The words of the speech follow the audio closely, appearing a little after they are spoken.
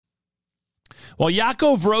Well,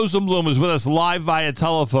 Yaakov Rosenblum is with us live via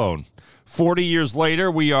telephone. 40 years later,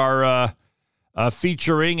 we are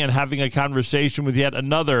featuring and having a conversation with yet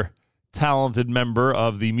another talented member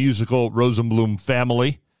of the musical Rosenblum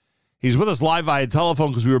family. He's with us live via telephone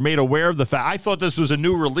because we were made aware of the fact. I thought this was a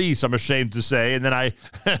new release, I'm ashamed to say, and then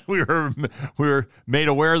we were made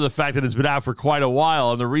aware of the fact that it's been out for quite a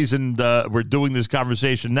while. And the reason we're doing this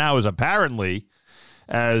conversation now is apparently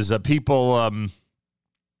as people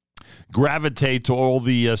gravitate to all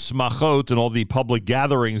the smachot and all the public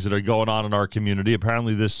gatherings that are going on in our community.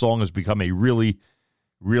 Apparently, this song has become a really,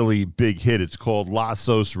 really big hit. It's called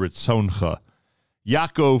Laasos Retzoncha.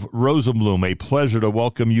 Yaakov Rosenblum, a pleasure to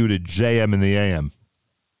welcome you to JM in the AM.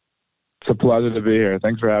 It's a pleasure to be here.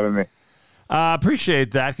 Thanks for having me.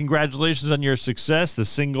 Appreciate that. Congratulations on your success, the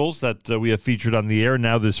singles that we have featured on the air.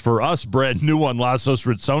 Now this, for us, brand new one, Laasos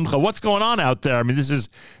Retzoncha. What's going on out there? I mean, this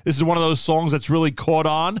is one of those songs that's really caught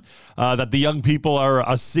on, that the young people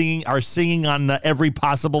are singing on every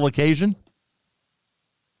possible occasion.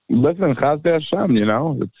 Listen, Chaz Hashem,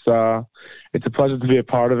 it's a pleasure to be a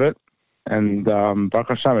part of it. And Baruch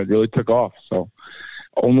Hashem, it really took off. So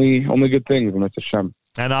only good things, and it's Hashem.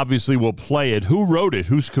 And obviously we'll play it. Who wrote it?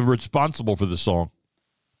 Who's responsible for the song?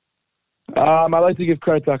 I like to give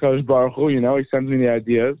credit to HaKadosh Baruch Hu. He sends me the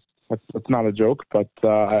ideas. That's not a joke, but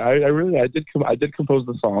I did compose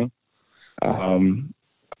the song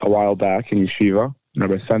a while back in yeshiva,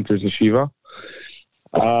 Rabbi Center's yeshiva.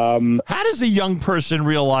 How does a young person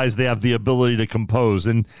realize they have the ability to compose?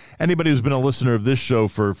 And anybody who's been a listener of this show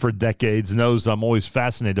for decades knows I'm always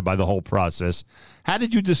fascinated by the whole process. How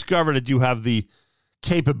did you discover that you have the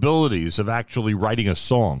capabilities of actually writing a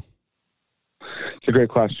song? It's a great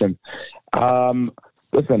question.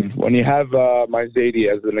 Listen, when you have my Zadie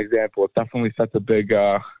as an example, it definitely sets a big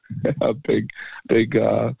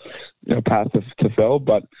path to fill.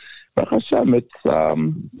 But Baruch Hashem, it's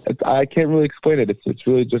I can't really explain it. It's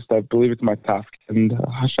really just I believe it's my task, and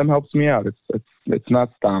Hashem helps me out. It's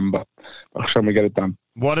not stam, but Baruch Hashem, we get it done.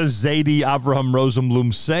 What does Zadie Avraham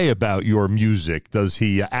Rosenblum say about your music? Does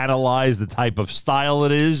he analyze the type of style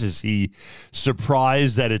it is? Is he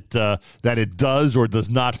surprised that it does or does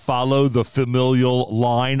not follow the familial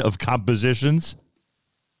line of compositions?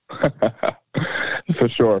 For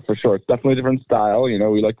sure. It's definitely a different style.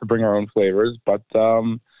 We like to bring our own flavors, but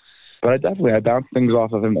I bounce things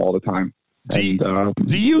off of him all the time. Do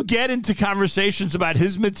you get into conversations about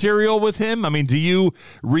his material with him? I mean, do you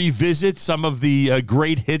revisit some of the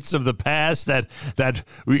great hits of the past that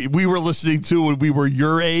we were listening to when we were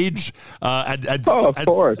your age?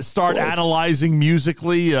 Start analyzing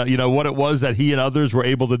musically, what it was that he and others were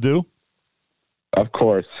able to do? Of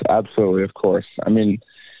course. Absolutely. Of course. I mean,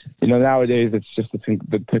 nowadays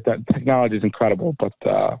the technology is incredible, but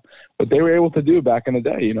what they were able to do back in the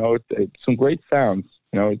day, it's some great sounds.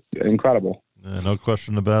 It's incredible. No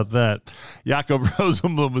question about that. Yaakov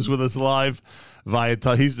Rosenblum is with us live via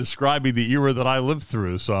he's describing the era that I lived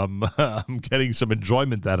through, so I'm getting some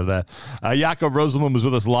enjoyment out of that. Yaakov Rosenblum is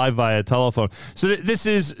with us live via telephone. So this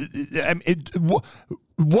is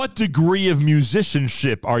what degree of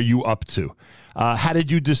musicianship are you up to? How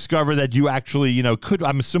did you discover that you actually, could?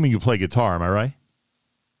 I'm assuming you play guitar, am I right?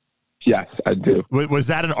 Yes, I do. Was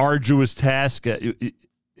that an arduous task?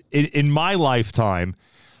 In my lifetime,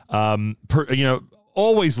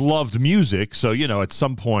 always loved music. So, at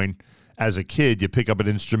some point as a kid, you pick up an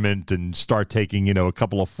instrument and start taking, a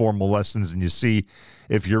couple of formal lessons and you see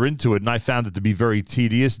if you're into it. And I found it to be very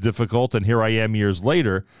tedious, difficult. And here I am years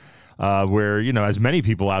later, where, as many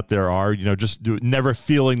people out there are, just never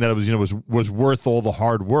feeling that it was worth all the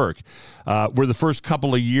hard work. Were the first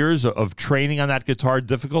couple of years of training on that guitar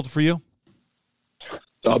difficult for you?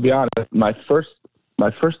 So I'll be honest, my first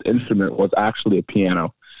instrument was actually a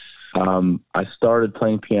piano. I started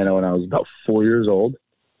playing piano when I was about 4 years old.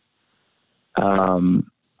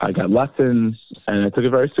 I got lessons, and I took it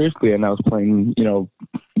very seriously, and I was playing,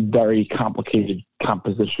 very complicated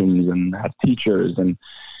compositions and had teachers, and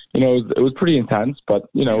it was pretty intense, but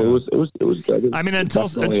it was good. I mean,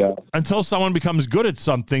 until someone becomes good at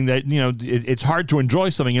something that it's hard to enjoy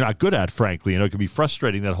something you're not good at. Frankly, it can be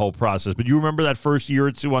frustrating, that whole process. But you remember that first year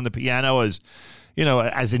or two on the piano as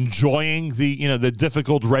enjoying the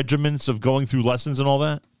difficult regiments of going through lessons and all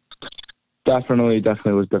that. Definitely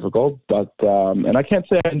was difficult, but and I can't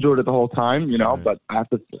say I enjoyed it the whole time, Right. But I have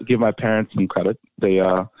to give my parents some credit. They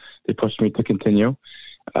pushed me to continue.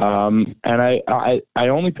 And I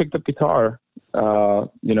only picked up guitar,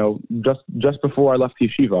 just before I left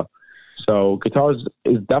yeshiva. So guitar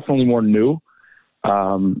is definitely more new.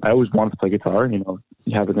 I always wanted to play guitar,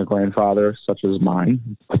 having a grandfather such as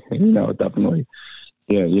mine, it definitely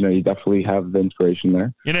yeah, you definitely have the inspiration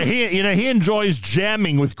there. He enjoys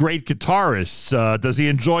jamming with great guitarists. Does he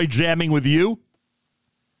enjoy jamming with you?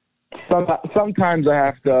 Sometimes I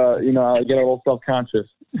have to, I get a little self-conscious.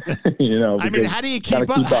 I mean, how do you keep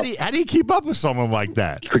up? How do you keep up with someone like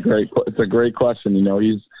that? It's a great question.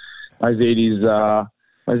 He's my Zadie's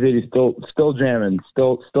still jamming,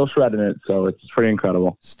 still shredding it. So it's pretty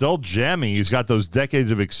incredible. Still jamming. He's got those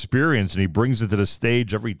decades of experience, and he brings it to the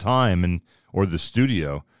stage every time, or the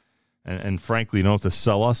studio. And frankly, you don't have to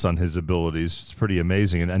sell us on his abilities. It's pretty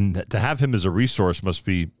amazing, and to have him as a resource must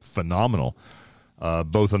be phenomenal.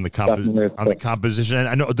 Both on the composition. And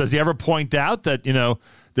I know, does he ever point out that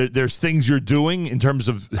there's things you're doing in terms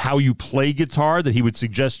of how you play guitar that he would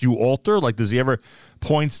suggest you alter? Like, does he ever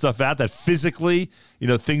point stuff out that physically,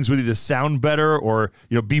 things would either sound better or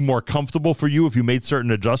be more comfortable for you if you made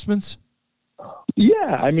certain adjustments?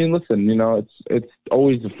 Yeah, I mean, listen, it's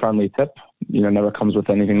always a friendly tip. Never comes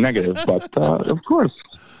with anything negative, but of course,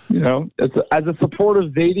 as a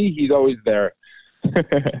supportive Zadie, he's always there.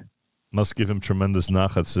 Must give him tremendous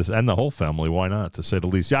nachats, and the whole family. Why not, to say the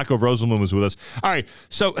least? Yaakov Rosenblum is with us. All right,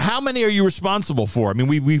 so how many are you responsible for? I mean,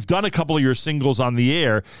 we've done a couple of your singles on the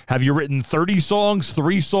air. Have you written 30 songs,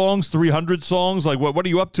 3 songs, 300 songs? Like, what are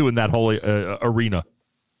you up to in that whole arena?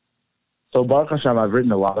 So, Baruch Hashem, I've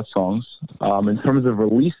written a lot of songs. In terms of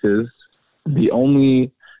releases, the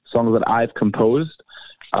only songs that I've composed,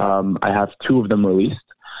 I have 2 of them released.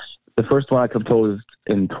 The first one I composed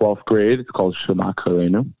in 12th grade. It's called Shema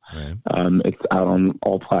Karenu. Right. It's out on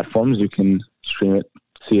all platforms. You can stream it,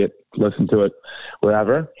 see it, listen to it,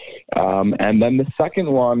 wherever. And then the second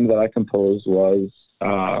one that I composed was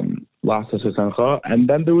Laasos Retzoncha. And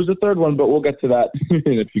then there was a third one, but we'll get to that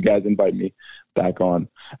if you guys invite me back on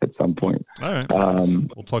at some point. All right.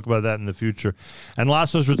 We'll talk about that in the future. And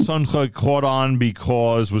Laasos Retzoncha caught on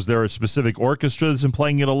because was there a specific orchestra that's been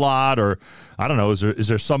playing it a lot? Or, I don't know, is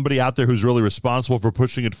there somebody out there who's really responsible for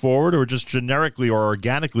pushing it forward, or just generically or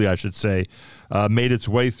organically, I should say, made its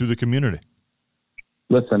way through the community?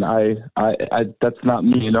 Listen, I that's not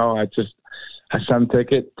me, I just Hashem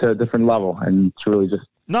take it to a different level, and it's really just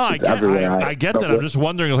I get that. I'm just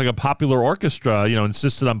wondering if like a popular orchestra,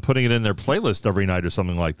 insisted on putting it in their playlist every night or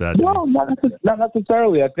something like that. Well, not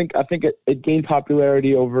necessarily. I think it gained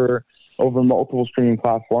popularity over multiple streaming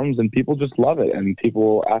platforms, and people just love it, and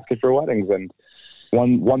people ask it for weddings, and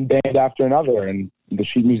one band after another, and the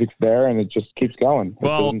sheet music's there, and it just keeps going.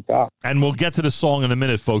 And we'll get to the song in a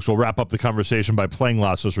minute, folks. We'll wrap up the conversation by playing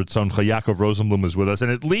Laasos Retzoncha. Yaakov Rosenblum is with us, and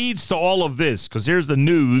it leads to all of this, because here's the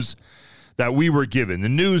news that we were given. The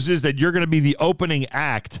news is that you're going to be the opening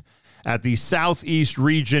act at the Southeast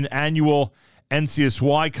Region annual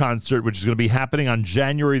NCSY concert, which is going to be happening on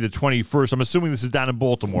January the 21st. I'm assuming this is down in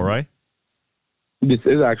Baltimore, right? This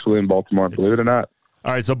is actually in Baltimore, believe it or not.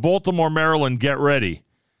 All right, so Baltimore, Maryland, get ready.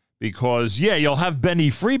 Because, you'll have Benny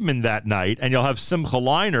Friedman that night, and you'll have Simcha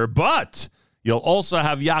Leiner, but you'll also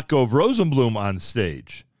have Yaakov Rosenblum on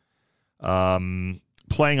stage,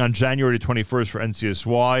 playing on January 21st for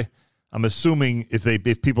NCSY. I'm assuming if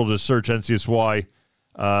people just search NCSY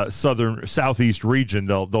Southeast Region,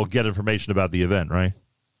 they'll get information about the event, right?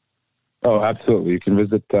 Oh, absolutely. You can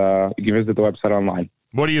visit the website online.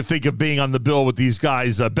 What do you think of being on the bill with these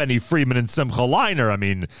guys, Benny Friedman and Simcha Leiner? I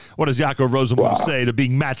mean, what does Yaakov Rosenblum say to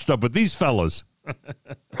being matched up with these fellas? It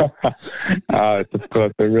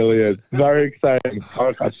really is. Very exciting.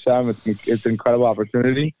 It's an incredible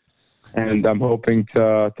opportunity, and I'm hoping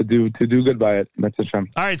to do good by it. That's a shame.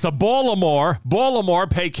 All right, so Baltimore,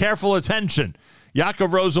 pay careful attention.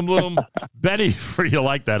 Yaakov Rosenblum, you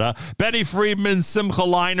like that, huh? Benny Friedman, Simcha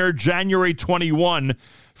Leiner, January 21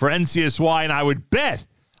 for NCSY, and I would bet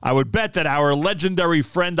that our legendary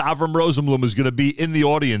friend Avram Rosenblum is going to be in the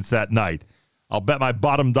audience that night. I'll bet my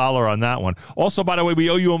bottom dollar on that one. Also, by the way, we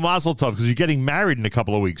owe you a mazel tov because you're getting married in a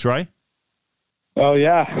couple of weeks, right? Oh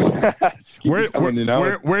yeah.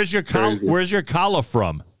 Where's your kala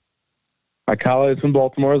from? My kala is from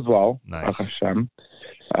Baltimore as well. Nice.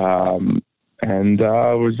 And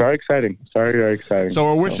it was very exciting. Very, very exciting. So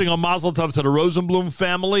we're wishing a mazel tov to the Rosenblum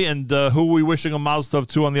family, and who are we wishing a mazel tov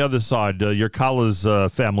to on the other side? Your kala's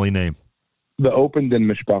family name. The Openden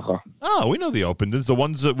Mishpacha. Oh, we know the Opendens, the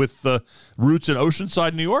ones with roots in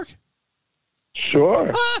Oceanside, New York?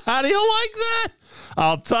 Sure. How do you like that?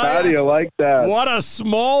 I'll tell you. How do you like that? What a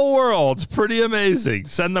small world. Pretty amazing.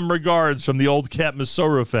 Send them regards from the old Cat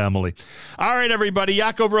Masora family. All right, everybody.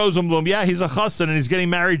 Yaakov Rosenblum. Yeah, he's a chassan, and he's getting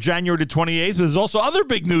married January the 28th. There's also other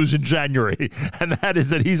big news in January, and that is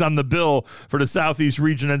that he's on the bill for the Southeast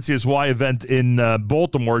Region NCSY event in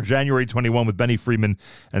Baltimore, January 21, with Benny Freeman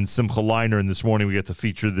and Simcha Leiner. And this morning we get to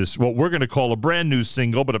feature this, what we're going to call a brand new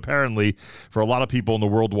single, but apparently for a lot of people in the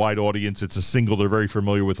worldwide audience, it's a single they're very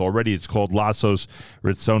familiar with already. It's called Laasos,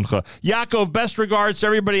 Retzoncha. Yaakov, best regards to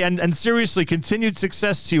everybody, and seriously, continued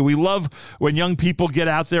success to you. We love when young people get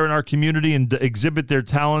out there in our community and exhibit their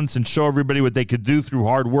talents and show everybody what they could do through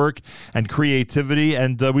hard work and creativity,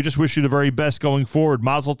 and we just wish you the very best going forward.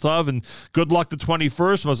 Mazel tov, and good luck the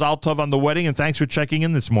 21st. Mazel tov on the wedding, and thanks for checking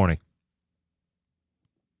in this morning.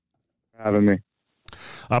 Having me.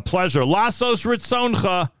 A pleasure. Laasos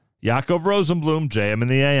Retzoncha, Yaakov Rosenblum, JM in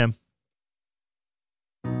the AM.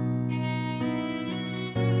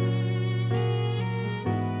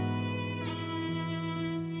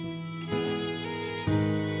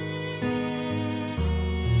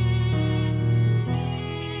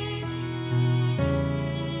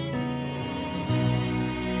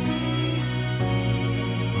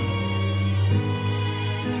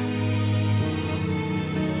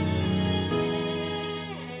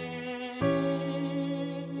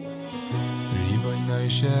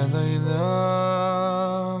 Shalom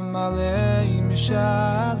aleim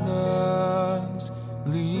shalos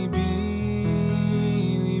libi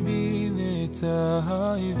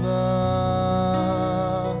litayva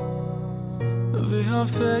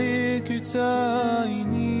v'hafei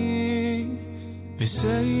k'tayni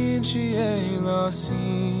v'sein shi'ei lasi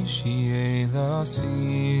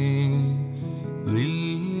li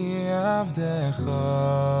avdecha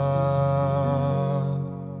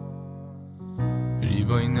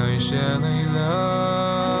Riboynoi Shalom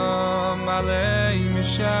aleim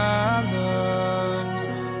shalos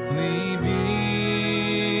libi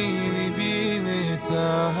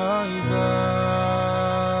litayva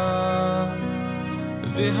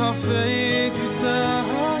v'hafei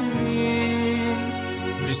k'tayni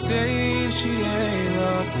v'sein shi'ei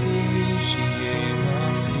lasi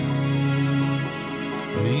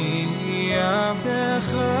li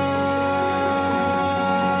avdecha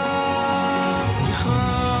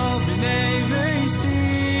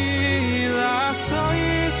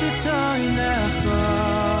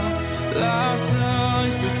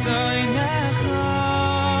Laasos Retzoncha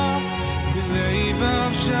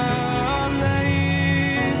b'leivav shalem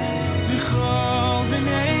v'chol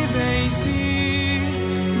b'nei beisi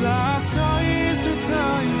Laasos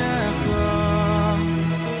Retzoncha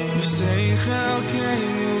v'seichel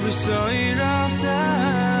keinu b'soirasecha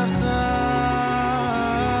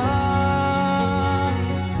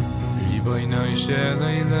Riboynoi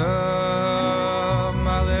Shalom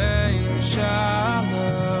aleim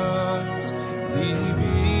shalos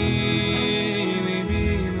libi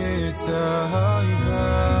litayva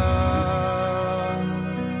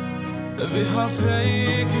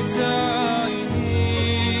v'hafei k'tayni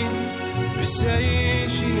v'sein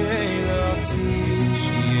shi'ei lasi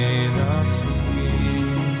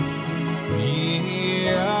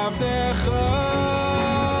v'avdecha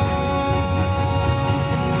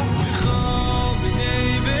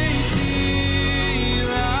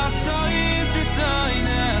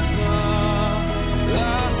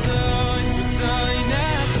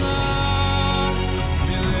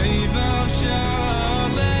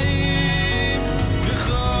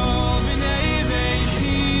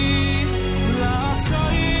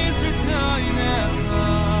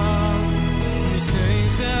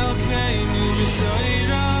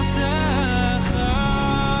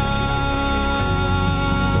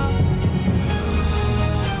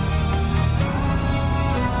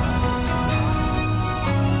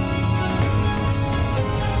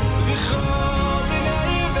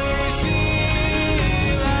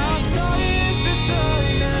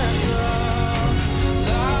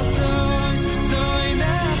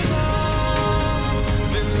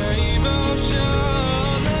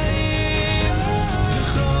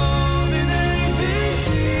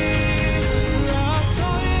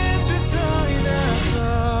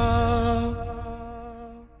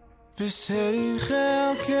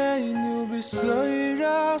V'seichel keinu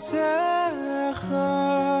b'soirasecha